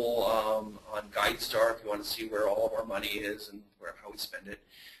available on GuideStar if you want to see where all of our money is and how we spend it.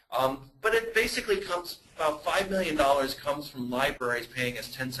 But it basically comes, about $5 million comes from libraries paying us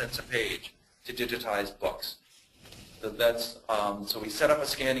 10 cents a page to digitize books. So we set up a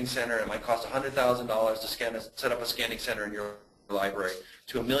scanning center. It might cost $100,000 to set up a scanning center in your library,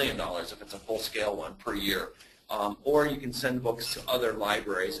 to $1 million if it's a full-scale one per year. Or you can send books to other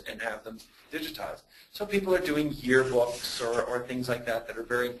libraries and have them digitized. So people are doing yearbooks or things like that that are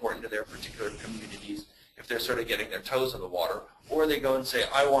very important to their particular communities if they're sort of getting their toes in the water. Or they go and say,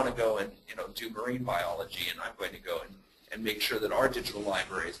 I want to go and do marine biology, and I'm going to go and make sure that our digital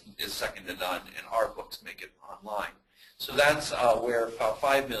library is second to none and our books make it online. So that's where about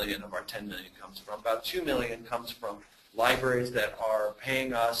 $5 million of our $10 million comes from. About $2 million comes from libraries that are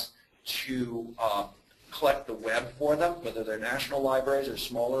paying us to collect the web for them, whether they're national libraries or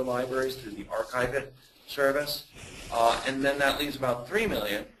smaller libraries through the ArchiveIt service. And then that leaves about $3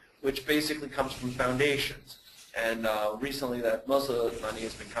 million, which basically comes from foundations. And recently, most of the money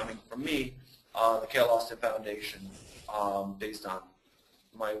has been coming from me, the Cale Austin Foundation, based on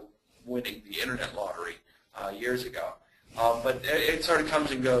my winning the Internet lottery years ago. But it sort of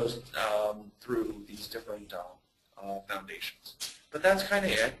comes and goes through these different foundations. But that's kind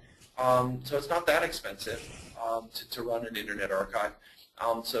of it. So it's not that expensive to run an Internet Archive.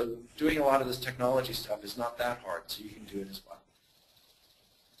 So doing a lot of this technology stuff is not that hard, so you can do it as well.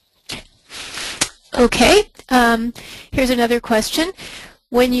 Okay, here's another question.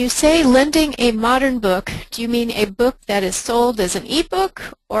 When you say lending a modern book, do you mean a book that is sold as an e-book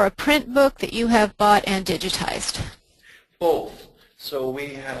or a print book that you have bought and digitized? Both. So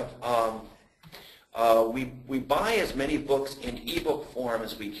we have we buy as many books in e-book form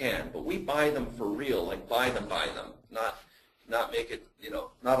as we can, but we buy them for real, like buy them, not make it,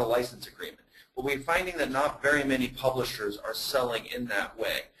 not a license agreement. But we're finding that not very many publishers are selling in that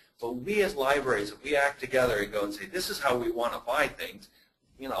way. But we as libraries, if we act together and go and say, this is how we want to buy things,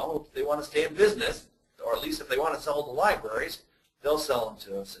 if they want to stay in business, or at least if they want to sell to libraries, they'll sell them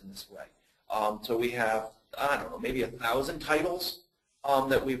to us in this way. So we have, I don't know, maybe 1,000 titles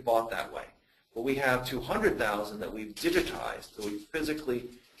that we've bought that way. But we have 200,000 that we've digitized, so we physically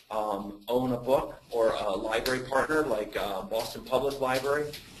own a book or a library partner like Boston Public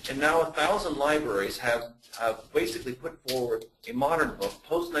Library. And now 1,000 libraries have basically put forward a modern book,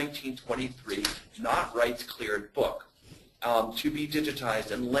 post-1923, not rights-cleared book, to be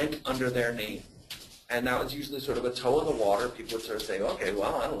digitized and lent under their name. And now it's usually sort of a toe in the water. People would sort of say, okay,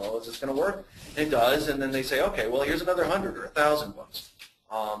 well, I don't know, is this going to work? And it does, and then they say, okay, well, here's another 100 or 1,000 books.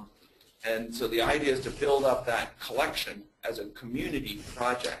 And so the idea is to build up that collection as a community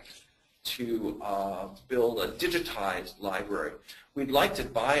project to build a digitized library. We'd like to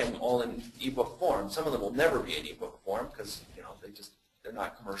buy them all in ebook form. Some of them will never be in ebook form because they're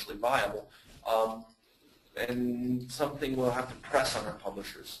not commercially viable. And something we'll have to press on our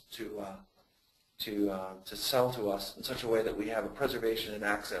publishers to sell to us in such a way that we have a preservation and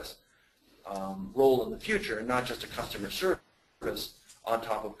access role in the future, and not just a customer service on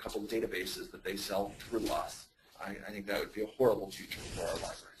top of a couple of databases that they sell through us. I think that would be a horrible future for our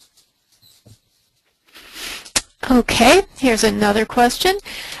libraries. Okay, here's another question.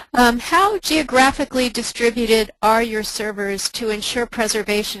 How geographically distributed are your servers to ensure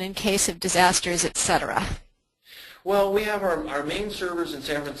preservation in case of disasters, etc.? Well, we have our main servers in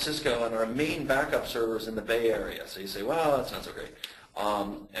San Francisco and our main backup servers in the Bay Area. So you say, well, that's not so great.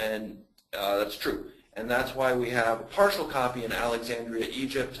 And that's true. And that's why we have a partial copy in Alexandria,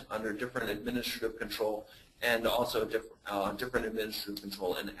 Egypt, under different administrative control, and also different administrative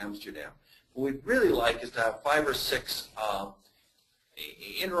control in Amsterdam. What we'd really like is to have 5 or 6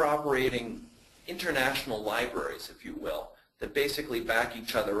 interoperating international libraries, if you will, that basically back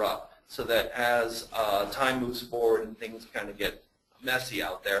each other up, so that as time moves forward and things kind of get messy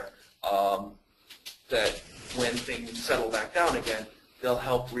out there, that when things settle back down again, they'll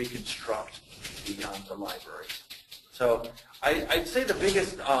help reconstruct the libraries. So I'd say the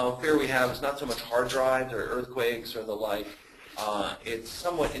biggest fear we have is not so much hard drives or earthquakes or the like. It's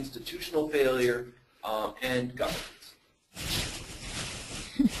somewhat institutional failure and governance.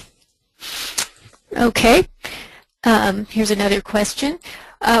 Okay. Here's another question.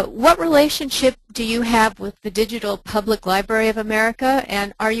 What relationship do you have with the Digital Public Library of America,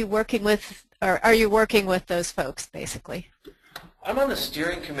 and are you working with those folks, basically? I'm on the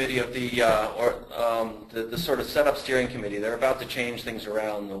steering committee of the sort of setup steering committee. They're about to change things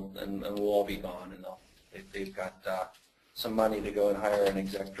around, and we'll all be gone, and they've got some money to go and hire an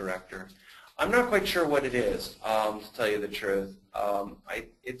exec director. I'm not quite sure what it is, to tell you the truth.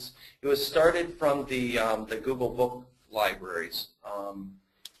 It was started from the Google Book libraries,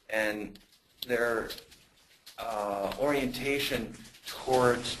 and their orientation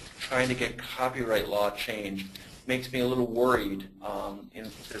towards trying to get copyright law changed makes me a little worried,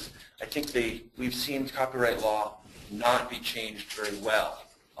 because I think we've seen copyright law not be changed very well,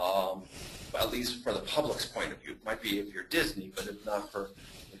 at least for the public's point of view. It might be if you're Disney, but if not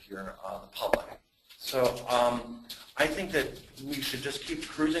if you're the public. So I think that we should just keep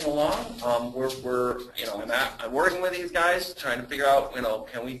cruising along. I'm working with these guys, trying to figure out,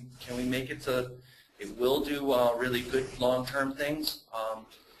 can we make it so it will do really good long-term things.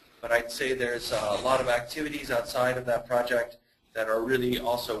 But I'd say there's a lot of activities outside of that project that are really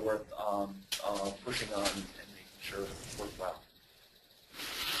also worth pushing on and making sure it works well.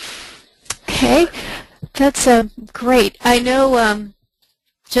 Okay, that's great. I know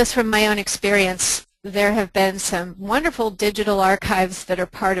just from my own experience, there have been some wonderful digital archives that are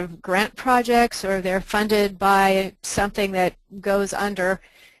part of grant projects, or they're funded by something that goes under,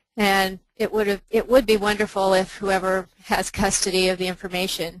 and it would be wonderful if whoever has custody of the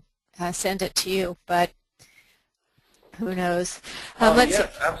information send it to you. But Who knows?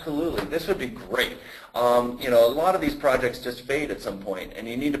 Yes, absolutely. This would be great. A lot of these projects just fade at some point, and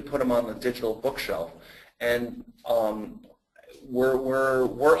you need to put them on the digital bookshelf. And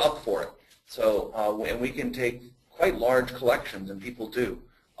we're up for it. So, and we can take quite large collections, and people do.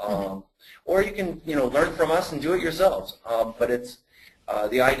 Or you can, learn from us and do it yourselves. But it's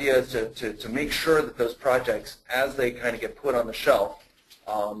the idea is to make sure that those projects, as they kind of get put on the shelf,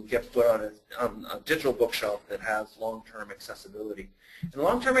 get put on a digital bookshelf that has long-term accessibility. And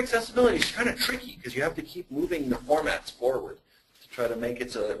long-term accessibility is kind of tricky because you have to keep moving the formats forward to try to make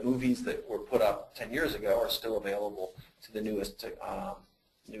it so that movies that were put up 10 years ago are still available to the newest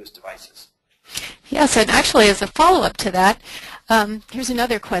devices. Yes, and actually as a follow-up to that, here's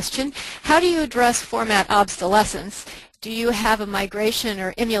another question. How do you address format obsolescence? Do you have a migration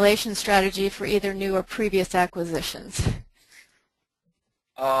or emulation strategy for either new or previous acquisitions?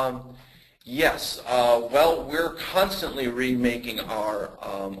 Yes. Well, we're constantly remaking our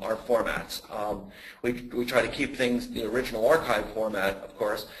formats. We try to keep things the original archive format, of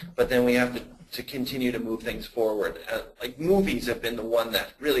course, but then we have to continue to move things forward. Like movies have been the one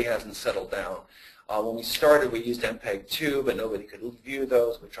that really hasn't settled down. When we started, we used MPEG-2, but nobody could view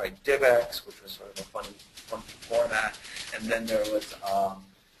those. We tried DivX, which was sort of a funky format, and then there was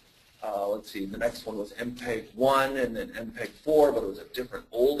let's see, the next one was MPEG-1 and then MPEG-4, but it was a different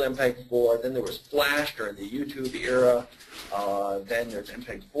old MPEG-4. Then there was Flash during the YouTube era. Then there's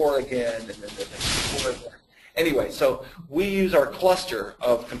MPEG-4 again, and then there's MPEG-4 again. Anyway, so we use our cluster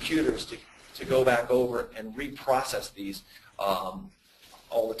of computers to go back over and reprocess these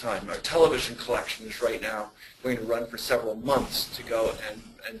all the time. Our television collection is right now going to run for several months to go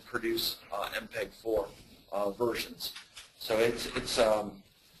and produce MPEG-4 versions. So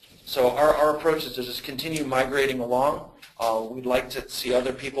so our approach is to just continue migrating along. We'd like to see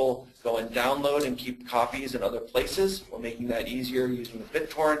other people go and download and keep copies in other places. We're making that easier using the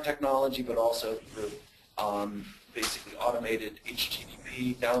BitTorrent technology, but also through basically automated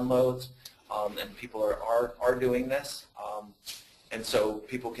HTTP downloads. And people are doing this. And so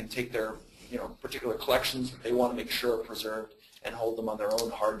people can take their particular collections that they want to make sure are preserved and hold them on their own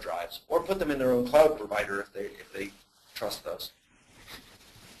hard drives, or put them in their own cloud provider if they trust those.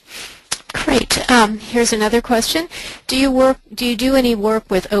 Great. Here's another question. Do you do any work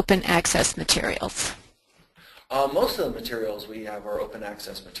with open access materials? Most of the materials we have are open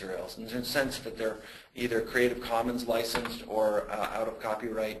access materials, in the sense that they're either Creative Commons licensed or out of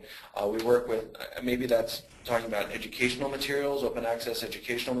copyright. We work with, maybe that's talking about educational materials, open access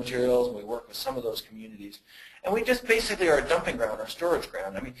educational materials, and we work with some of those communities. And we just basically are a dumping ground, our storage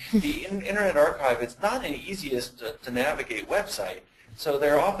ground. I mean, the Internet Archive, it's not an easiest to navigate website. So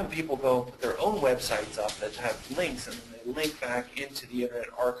there are often people go put their own websites up that have links, and then they link back into the Internet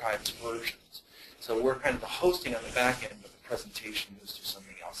Archive's versions. So we're kind of the hosting on the back end, but the presentation moves to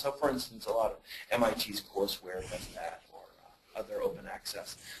something else. So for instance, a lot of MIT's courseware does that, or other open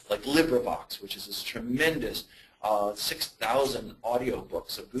access, like LibriVox, which is this tremendous 6,000 audio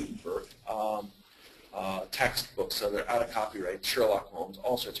books of Gutenberg, textbooks, so they're out of copyright, Sherlock Holmes,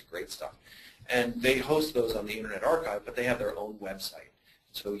 all sorts of great stuff. And they host those on the Internet Archive, but they have their own website.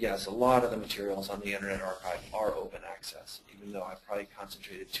 So yes, a lot of the materials on the Internet Archive are open access, even though I've probably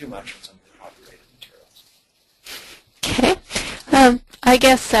concentrated too much on some of the copyrighted materials. Okay. I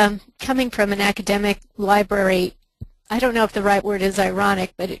guess coming from an academic library, I don't know if the right word is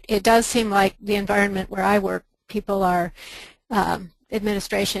ironic, but it does seem like the environment where I work, people are,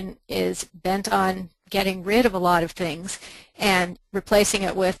 administration is bent on getting rid of a lot of things and replacing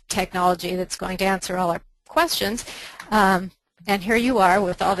it with technology that's going to answer all our questions. And here you are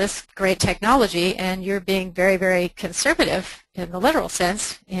with all this great technology, and you're being very, very conservative in the literal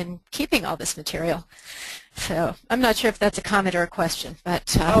sense in keeping all this material. So I'm not sure if that's a comment or a question,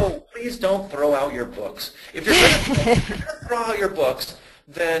 but oh, please don't throw out your books. If you're going to throw out your books,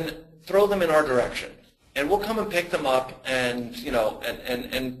 then throw them in our direction, and we'll come and pick them up and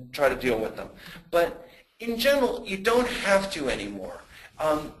and try to deal with them. But in general, you don't have to anymore.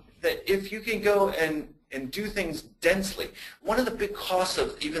 That if you can go and do things densely. One of the big costs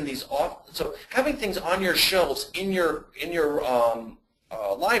of even these so having things on your shelves in your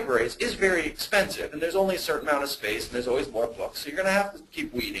libraries is very expensive, and there's only a certain amount of space, and there's always more books, so you're going to have to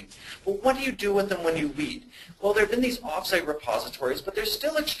keep weeding. But what do you do with them when you weed? Well, there have been these offsite repositories, but they're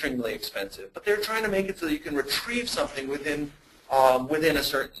still extremely expensive. But they're trying to make it so that you can retrieve something within a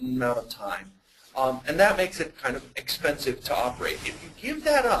certain amount of time. And that makes it kind of expensive to operate. If you give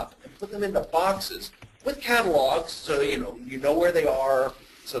that up and put them into boxes with catalogs, so you know where they are,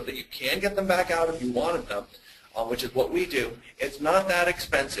 so that you can get them back out if you wanted them, which is what we do. It's not that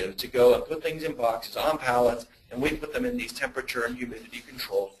expensive to go and put things in boxes on pallets and we put them in these temperature and humidity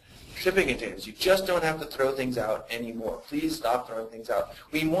controlled shipping containers. You just don't have to throw things out anymore. Please stop throwing things out.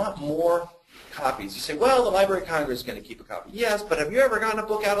 We want more copies. You say, well, the Library of Congress is going to keep a copy. Yes, but have you ever gotten a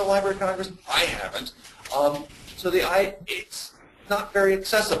book out of the Library of Congress? I haven't. It's not very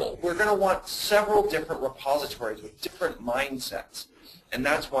accessible. We're going to want several different repositories with different mindsets, and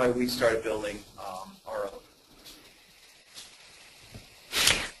that's why we started building our own.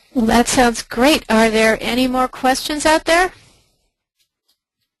 Well, that sounds great. Are there any more questions out there?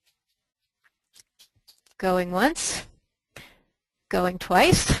 Going once? Going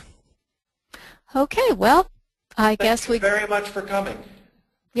twice? Okay, well, I guess we... Thank you very much for coming.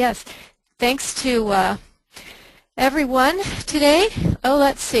 Yes. Thanks to everyone today. Oh,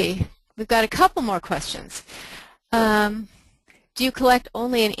 let's see. We've got a couple more questions. Do you collect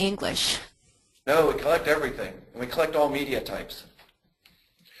only in English? No, we collect everything. We collect all media types.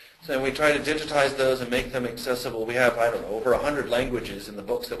 So we try to digitize those and make them accessible. We have, I don't know, over 100 languages in the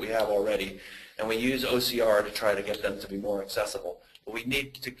books that we have already, and we use OCR to try to get them to be more accessible. But we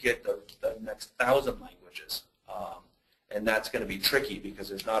need to get the next 1,000 languages, and that's going to be tricky because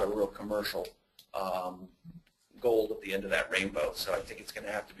there's not a real commercial gold at the end of that rainbow. So I think it's going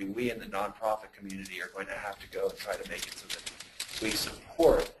to have to be we in the nonprofit community are going to have to go and try to make it so that we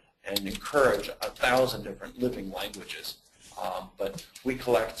support and encourage 1,000 different living languages. But we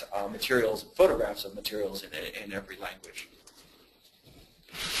collect materials, photographs of materials in every language.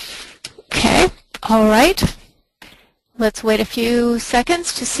 Okay, all right. Let's wait a few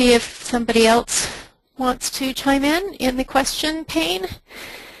seconds to see if somebody else wants to chime in the question pane.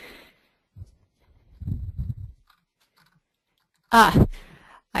 I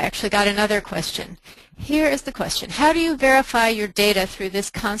actually got another question. Here is the question. How do you verify your data through this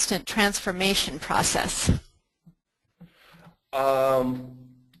constant transformation process?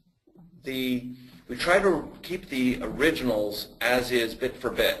 We try to keep the originals as is bit for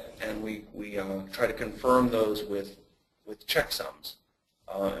bit, and we try to confirm those with checksums.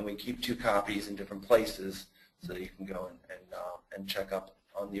 And we keep 2 copies in different places so that you can go and check up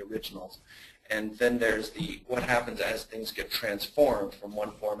on the originals. And then there's what happens as things get transformed from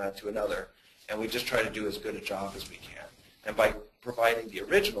one format to another, and we just try to do as good a job as we can. And by providing the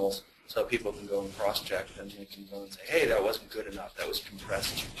originals, so people can go and cross-check, and they can go and say, hey, that wasn't good enough, that was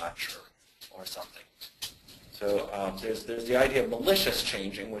compressed too much, or something. So there's the idea of malicious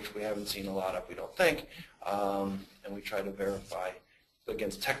changing, which we haven't seen a lot of, we don't think, and we try to verify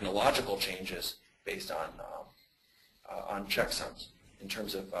against technological changes based on checksums. In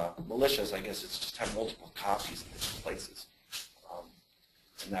terms of malicious, I guess it's just have multiple copies in different places.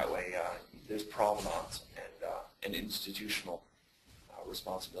 And that way there's provenance and institutional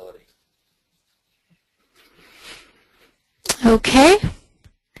responsibility. Okay.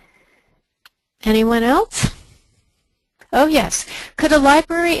 Anyone else? Oh, yes. Could a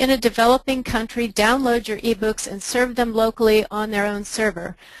library in a developing country download your ebooks and serve them locally on their own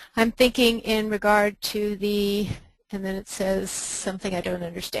server? I'm thinking in regard to the, and then it says something I don't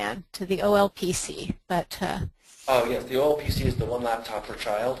understand, to the OLPC. But oh, yes, the OLPC is the one laptop per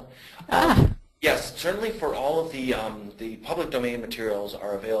child. Yes, certainly for all of the public domain materials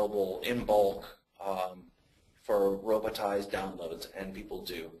are available in bulk for robotized downloads, and people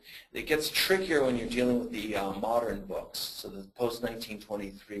do. It gets trickier when you're dealing with the modern books, so the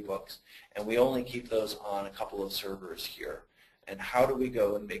post-1923 books, and we only keep those on a couple of servers here. And how do we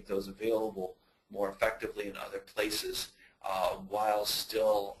go and make those available more effectively in other places while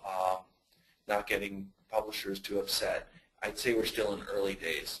still not getting publishers too upset? I'd say we're still in early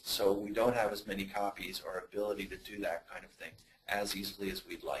days, so we don't have as many copies or ability to do that kind of thing as easily as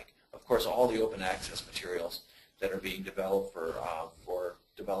we'd like. Of course, all the open access materials that are being developed for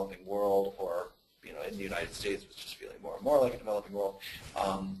developing world, or in the United States, which is feeling more and more like a developing world,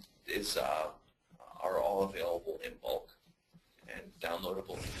 are all available in bulk and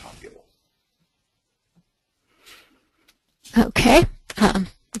downloadable and copyable. okay.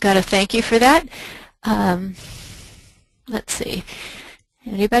 Got to thank you for that. Let's see.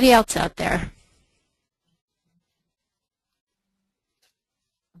 Anybody else out there?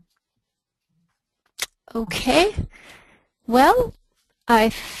 Okay. Well, I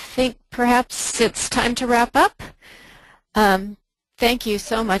think perhaps it's time to wrap up. Thank you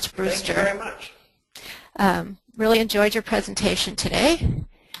so much, Brewster. Thank you very much. Really enjoyed your presentation today.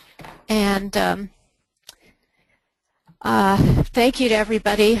 And thank you to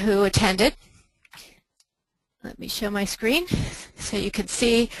everybody who attended. Let me show my screen so you can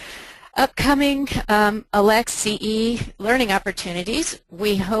see upcoming ALCTS learning opportunities.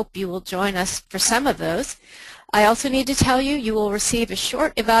 We hope you will join us for some of those. I also need to tell you, you will receive a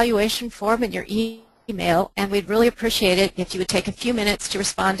short evaluation form in your email email, and we'd really appreciate it if you would take a few minutes to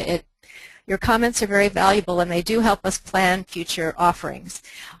respond to it. Your comments are very valuable, and they do help us plan future offerings.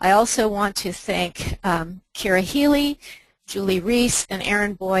 I also want to thank Kira Healy, Julie Reese, and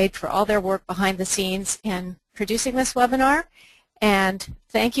Aaron Boyd for all their work behind the scenes in producing this webinar. And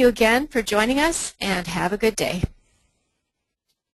thank you again for joining us, and have a good day.